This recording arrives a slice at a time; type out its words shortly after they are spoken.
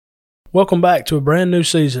Welcome back to a brand new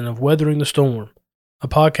season of Weathering the Storm, a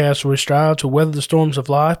podcast where we strive to weather the storms of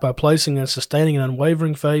life by placing and sustaining an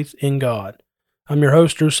unwavering faith in God. I'm your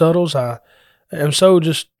host, Drew Suttles. I am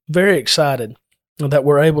just very excited that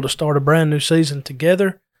we're able to start a brand new season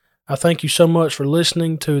together. I thank you so much for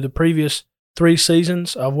listening to the previous 3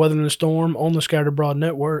 seasons of Weathering the Storm on the Scattered Abroad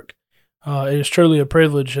Network. It is truly a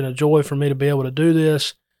privilege and a joy for me to be able to do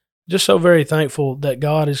this. Just so very thankful that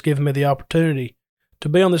God has given me the opportunity to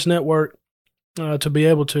be on this network, to be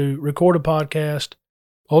able to record a podcast,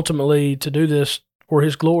 ultimately to do this for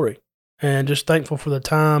His glory. And just thankful for the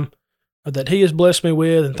time that He has blessed me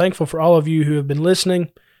with, and thankful for all of you who have been listening,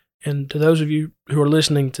 and to those of you who are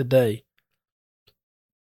listening today.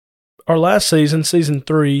 Our last season, Season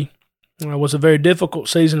 3, was a very difficult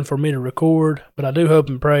season for me to record, but I do hope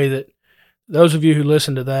and pray that those of you who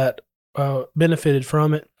listened to that benefited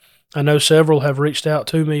from it. I know several have reached out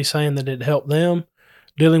to me saying that it helped them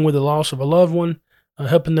dealing with the loss of a loved one,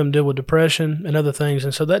 helping them deal with depression and other things.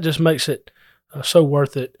 And so that just makes it so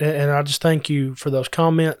worth it. And I just thank you for those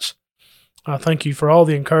comments. I thank you for all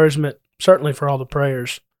the encouragement, certainly for all the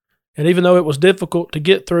prayers. And even though it was difficult to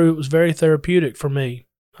get through, it was very therapeutic for me.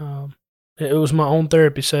 It was my own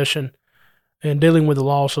therapy session and dealing with the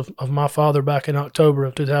loss of my father back in October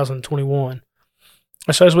of 2021.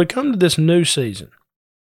 And so as we come to this new season,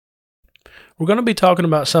 we're going to be talking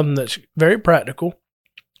about something that's very practical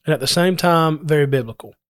and at the same time very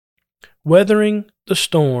biblical. Weathering the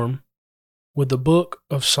storm with the book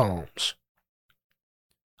of Psalms.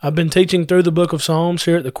 I've been teaching through the book of Psalms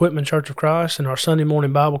here at the Quitman Church of Christ in our Sunday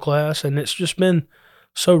morning Bible class, and it's just been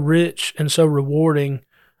so rich and so rewarding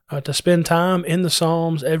to spend time in the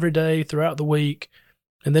Psalms every day throughout the week,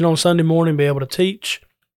 and then on Sunday morning be able to teach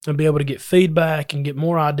and be able to get feedback and get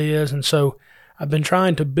more ideas. And so I've been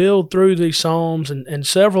trying to build through these Psalms, and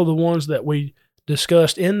several of the ones that we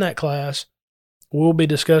discussed in that class we'll be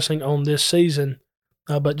discussing on this season,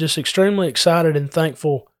 but just extremely excited and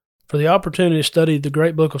thankful for the opportunity to study the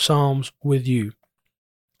great book of Psalms with you.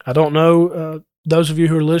 I don't know, those of you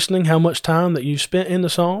who are listening, how much time that you've spent in the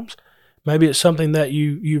Psalms. Maybe it's something that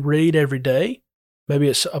you read every day. Maybe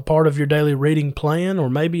it's a part of your daily reading plan, or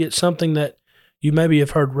maybe it's something that you maybe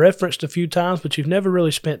have heard referenced a few times, but you've never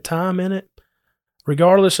really spent time in it.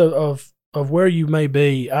 Regardless of where you may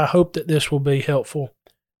be, I hope that this will be helpful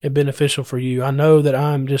and beneficial for you. I know that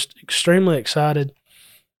I'm just extremely excited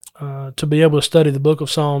to be able to study the book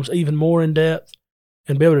of Psalms even more in depth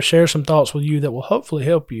and be able to share some thoughts with you that will hopefully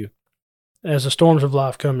help you as the storms of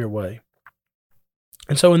life come your way.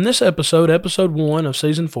 And so in this episode 1 of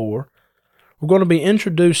Season 4, we're going to be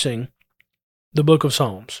introducing the book of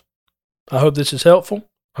Psalms. I hope this is helpful.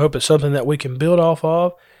 I hope it's something that we can build off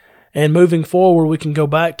of. And moving forward, we can go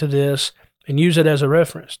back to this and use it as a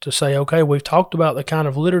reference to say, okay, we've talked about the kind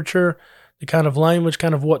of literature, the kind of language,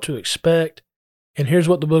 kind of what to expect, and here's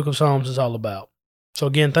what the book of Psalms is all about. So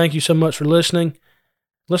again, thank you so much for listening.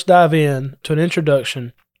 Let's dive in to an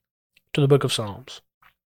introduction to the book of Psalms.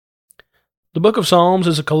 The book of Psalms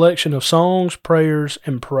is a collection of songs, prayers,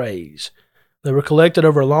 and praise. They were collected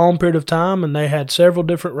over a long period of time, and they had several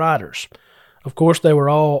different writers. Of course, they were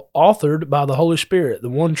all authored by the Holy Spirit, the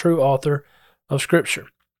one true author of Scripture.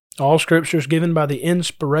 All Scriptures given by the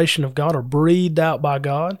inspiration of God are breathed out by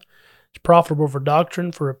God. It's profitable for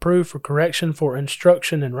doctrine, for reproof, for correction, for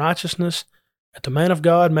instruction in righteousness, that the man of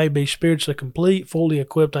God may be spiritually complete, fully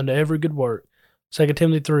equipped unto every good work. 2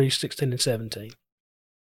 Timothy 3:16 and 17.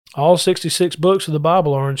 All 66 books of the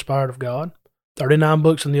Bible are inspired of God. 39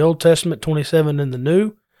 books in the Old Testament, 27 in the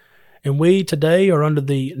New. And we today are under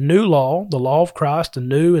the new law, the law of Christ, a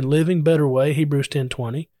new and living better way, Hebrews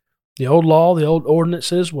 10:20. The old law, the old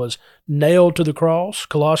ordinances was nailed to the cross,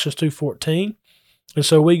 Colossians 2:14. And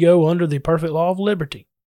so we go under the perfect law of liberty,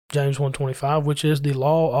 James 1:25, which is the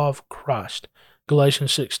law of Christ,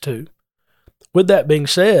 Galatians 6:2. With that being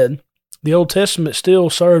said, the Old Testament still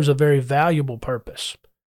serves a very valuable purpose.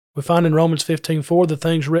 We find in Romans 15:4, the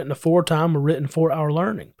things written aforetime were written for our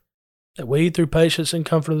learning, that we, through patience and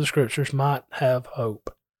comfort of the Scriptures, might have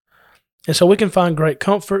hope. And so we can find great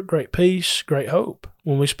comfort, great peace, great hope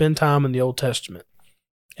when we spend time in the Old Testament.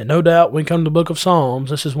 And no doubt, when we come to the book of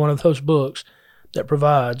Psalms, this is one of those books that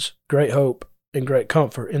provides great hope and great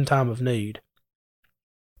comfort in time of need.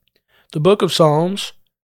 The book of Psalms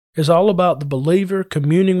is all about the believer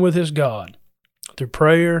communing with his God through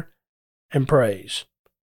prayer and praise.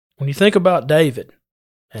 When you think about David,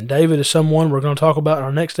 and David is someone we're going to talk about in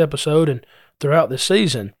our next episode and throughout this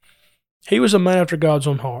season, he was a man after God's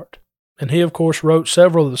own heart. And he, of course, wrote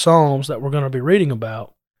several of the Psalms that we're going to be reading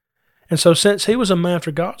about. And so since he was a man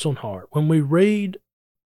after God's own heart, when we read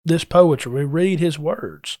this poetry, we read his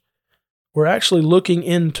words, we're actually looking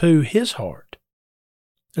into his heart.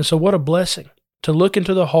 And so what a blessing to look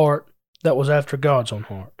into the heart that was after God's own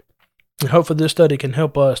heart. And hopefully this study can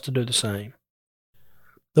help us to do the same.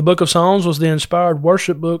 The book of Psalms was the inspired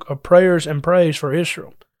worship book of prayers and praise for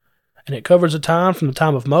Israel, and it covers a time from the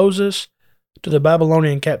time of Moses to the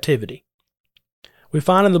Babylonian captivity. We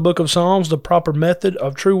find in the book of Psalms the proper method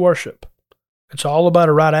of true worship. It's all about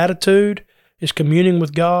a right attitude, it's communing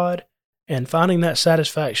with God, and finding that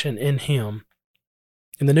satisfaction in Him.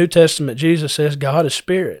 In the New Testament, Jesus says God is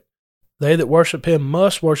spirit. They that worship Him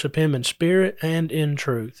must worship Him in spirit and in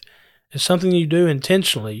truth. It's something you do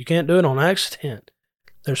intentionally. You can't do it on accident.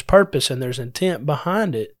 There's purpose and there's intent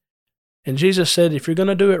behind it. And Jesus said if you're going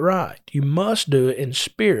to do it right, you must do it in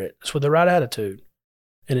spirit. That's with the right attitude.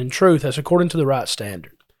 And in truth, that's according to the right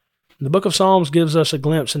standard. And the book of Psalms gives us a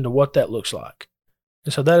glimpse into what that looks like.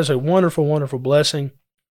 And so that is a wonderful, wonderful blessing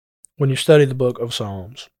when you study the book of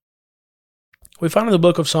Psalms. We find in the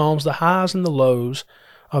book of Psalms the highs and the lows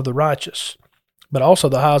of the righteous, but also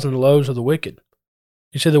the highs and the lows of the wicked.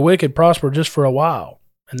 You see, the wicked prosper just for a while,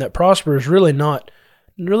 and that prosper is really not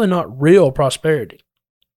real prosperity.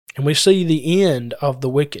 And we see the end of the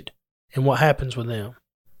wicked and what happens with them.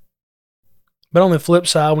 But on the flip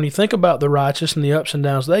side, when you think about the righteous and the ups and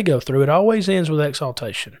downs they go through, it always ends with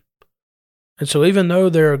exaltation. And so even though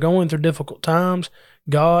they're going through difficult times,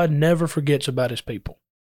 God never forgets about His people.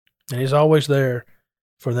 And He's always there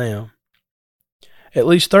for them. At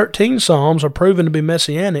least 13 Psalms are proven to be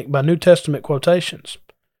messianic by New Testament quotations.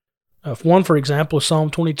 One, for example, is Psalm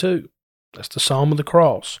 22. That's the Psalm of the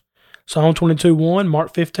Cross. Psalm 22:1,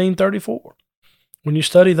 Mark 15:34. When you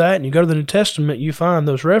study that and you go to the New Testament, you find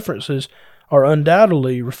those references are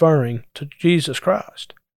undoubtedly referring to Jesus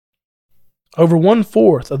Christ. Over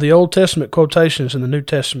 1/4 of the Old Testament quotations in the New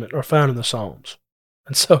Testament are found in the Psalms.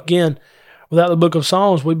 And so again, without the book of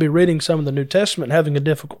Psalms, we'd be reading some of the New Testament having a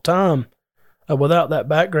difficult time without that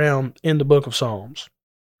background in the book of Psalms.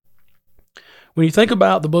 When you think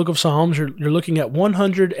about the book of Psalms, you're looking at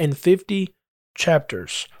 150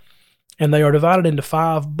 chapters, and they are divided into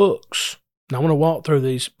 5 books. Now, I want to walk through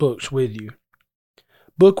these books with you.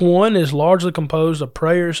 Book 1 is largely composed of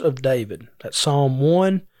prayers of David. That's Psalm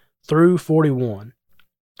 1 through 41.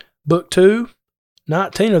 Book 2,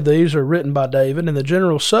 19 of these are written by David, and the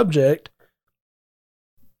general subject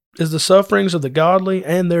is the sufferings of the godly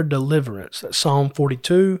and their deliverance. That's Psalm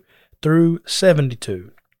 42 through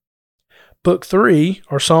 72. Book 3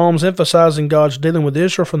 are Psalms emphasizing God's dealing with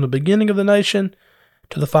Israel from the beginning of the nation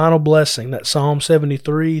to the final blessing. That's Psalm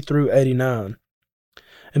 73 through 89.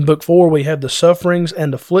 In Book 4, we have the sufferings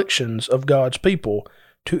and afflictions of God's people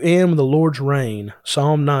to end with the Lord's reign,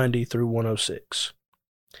 Psalm 90 through 106.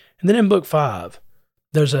 And then in Book 5,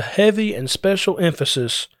 there's a heavy and special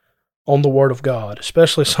emphasis on the Word of God,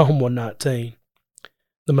 especially Psalm 119.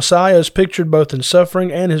 The Messiah is pictured both in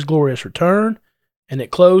suffering and His glorious return, and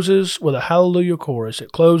it closes with a hallelujah chorus.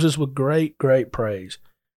 It closes with great, great praise.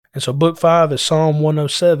 And so Book 5 is Psalm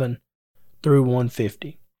 107 through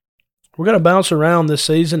 150. We're going to bounce around this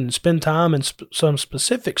season and spend time in some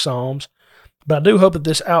specific Psalms, but I do hope that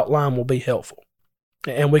this outline will be helpful.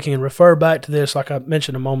 And we can refer back to this like I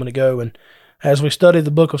mentioned a moment ago, and as we study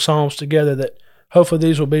the book of Psalms together, that hopefully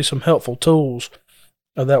these will be some helpful tools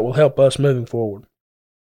that will help us moving forward.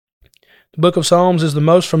 The book of Psalms is the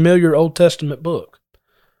most familiar Old Testament book.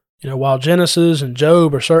 While Genesis and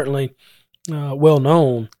Job are certainly well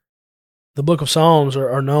known, the book of Psalms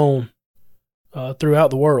are known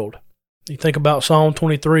throughout the world. You think about Psalm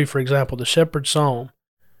 23, for example, the shepherd's psalm.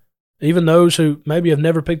 Even those who maybe have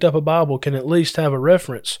never picked up a Bible can at least have a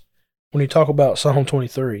reference when you talk about Psalm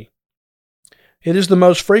 23. It is the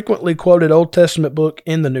most frequently quoted Old Testament book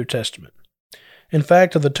in the New Testament. In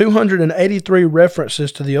fact, of the 283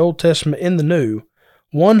 references to the Old Testament in the New,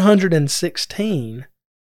 116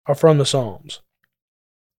 are from the Psalms.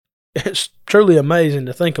 It's truly amazing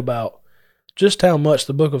to think about just how much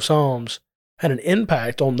the book of Psalms had an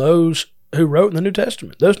impact on those who wrote in the New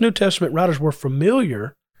Testament. Those New Testament writers were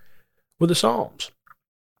familiar with the Psalms.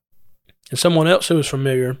 And someone else who was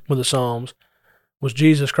familiar with the Psalms was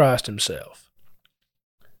Jesus Christ Himself.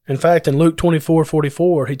 In fact, in Luke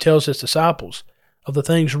 24:44, He tells His disciples of the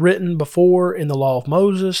things written before in the law of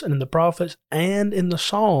Moses and in the prophets and in the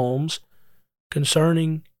Psalms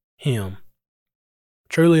concerning Him.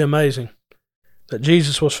 Truly amazing that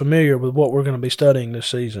Jesus was familiar with what we're going to be studying this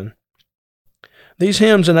season. These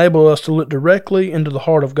hymns enable us to look directly into the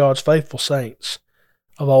heart of God's faithful saints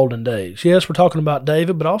of olden days. Yes, we're talking about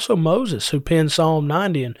David, but also Moses, who penned Psalm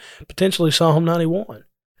 90 and potentially Psalm 91.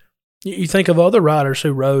 You think of other writers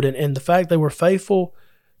who wrote, and the fact they were faithful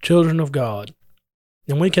children of God.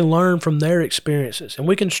 And we can learn from their experiences, and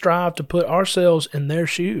we can strive to put ourselves in their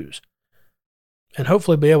shoes and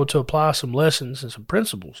hopefully be able to apply some lessons and some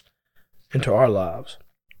principles into our lives.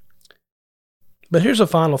 But here's a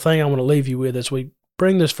final thing I want to leave you with as we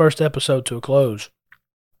bring this first episode to a close.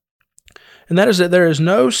 And that is that there is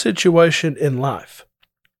no situation in life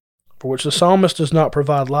for which the psalmist does not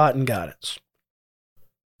provide light and guidance.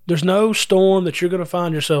 There's no storm that you're going to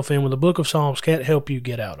find yourself in where the book of Psalms can't help you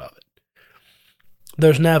get out of it.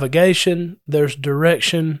 There's navigation, there's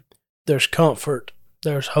direction, there's comfort,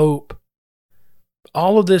 there's hope.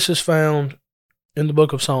 All of this is found in the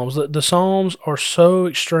book of Psalms. The Psalms are so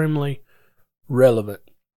extremely relevant.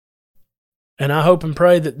 And I hope and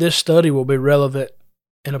pray that this study will be relevant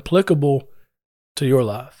and applicable to your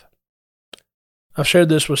life. I've shared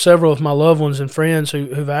this with several of my loved ones and friends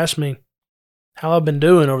who've asked me how I've been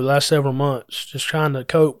doing over the last several months, just trying to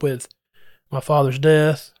cope with my father's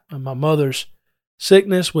death and my mother's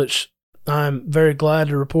sickness, which I'm very glad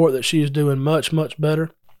to report that she is doing much, much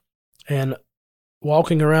better and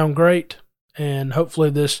walking around great. And hopefully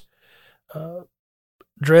this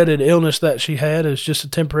dreaded illness that she had is just a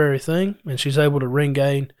temporary thing, and she's able to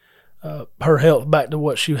regain her health back to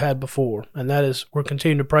what she had before. And that is, we're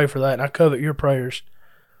continuing to pray for that, and I covet your prayers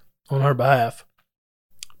on her behalf.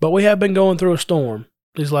 But we have been going through a storm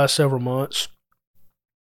these last several months,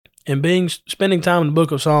 and spending time in the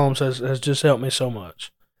book of Psalms has just helped me so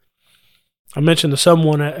much. I mentioned to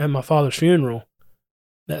someone at my father's funeral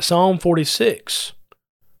that Psalm 46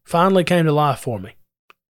 finally came to life for me.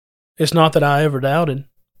 It's not that I ever doubted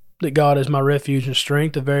that God is my refuge and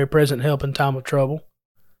strength, a very present help in time of trouble.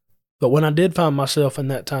 But when I did find myself in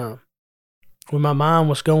that time, when my mind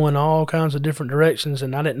was going all kinds of different directions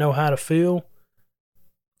and I didn't know how to feel,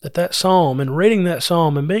 that psalm and reading that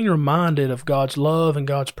psalm and being reminded of God's love and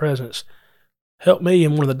God's presence helped me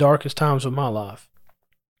in one of the darkest times of my life.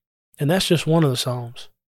 And that's just one of the psalms.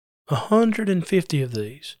 150 of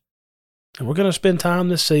these. And we're going to spend time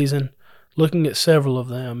this season looking at several of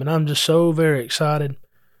them. And I'm just so very excited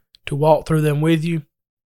to walk through them with you.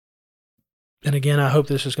 And again, I hope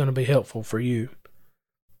this is going to be helpful for you.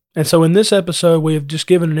 And so in this episode, we have just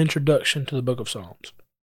given an introduction to the book of Psalms.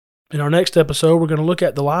 In our next episode, we're going to look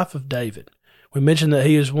at the life of David. We mentioned that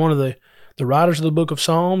he is one of the writers of the book of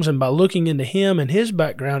Psalms, and by looking into him and his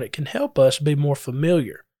background, it can help us be more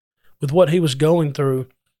familiar with what he was going through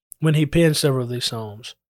when he penned several of these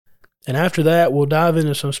Psalms. And after that, we'll dive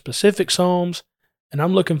into some specific Psalms, and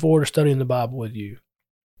I'm looking forward to studying the Bible with you.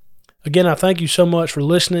 Again, I thank you so much for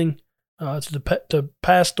listening to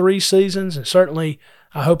past 3 seasons, and certainly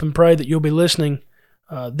I hope and pray that you'll be listening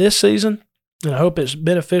this season, and I hope it's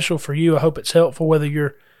beneficial for you. I hope it's helpful, whether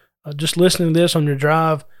you're just listening to this on your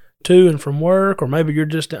drive to and from work, or maybe you're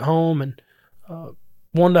just at home and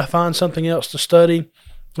wanting to find something else to study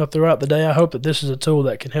throughout the day. I hope that this is a tool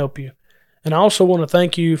that can help you. And I also want to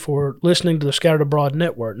thank you for listening to the Scattered Abroad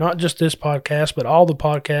Network, not just this podcast, but all the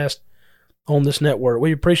podcasts on this network.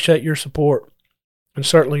 We appreciate your support and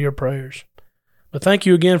certainly your prayers. But thank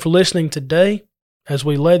you again for listening today as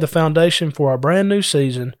we lay the foundation for our brand new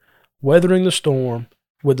season, Weathering the Storm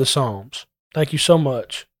with the Psalms. Thank you so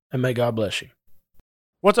much, and may God bless you.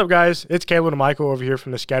 What's up, guys? It's Caleb and Michael over here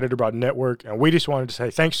from the Scattered Abroad Network, and we just wanted to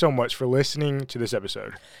say thanks so much for listening to this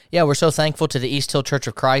episode. Yeah, we're so thankful to the East Hill Church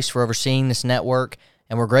of Christ for overseeing this network,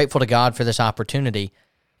 and we're grateful to God for this opportunity.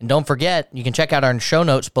 And don't forget, you can check out our show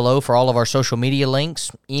notes below for all of our social media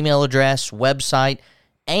links, email address, website,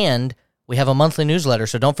 and we have a monthly newsletter,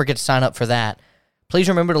 so don't forget to sign up for that. Please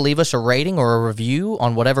remember to leave us a rating or a review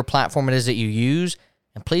on whatever platform it is that you use,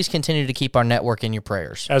 and please continue to keep our network in your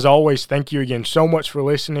prayers. As always, thank you again so much for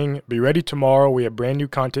listening. Be ready tomorrow. We have brand new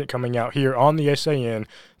content coming out here on the SAN.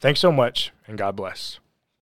 Thanks so much, and God bless.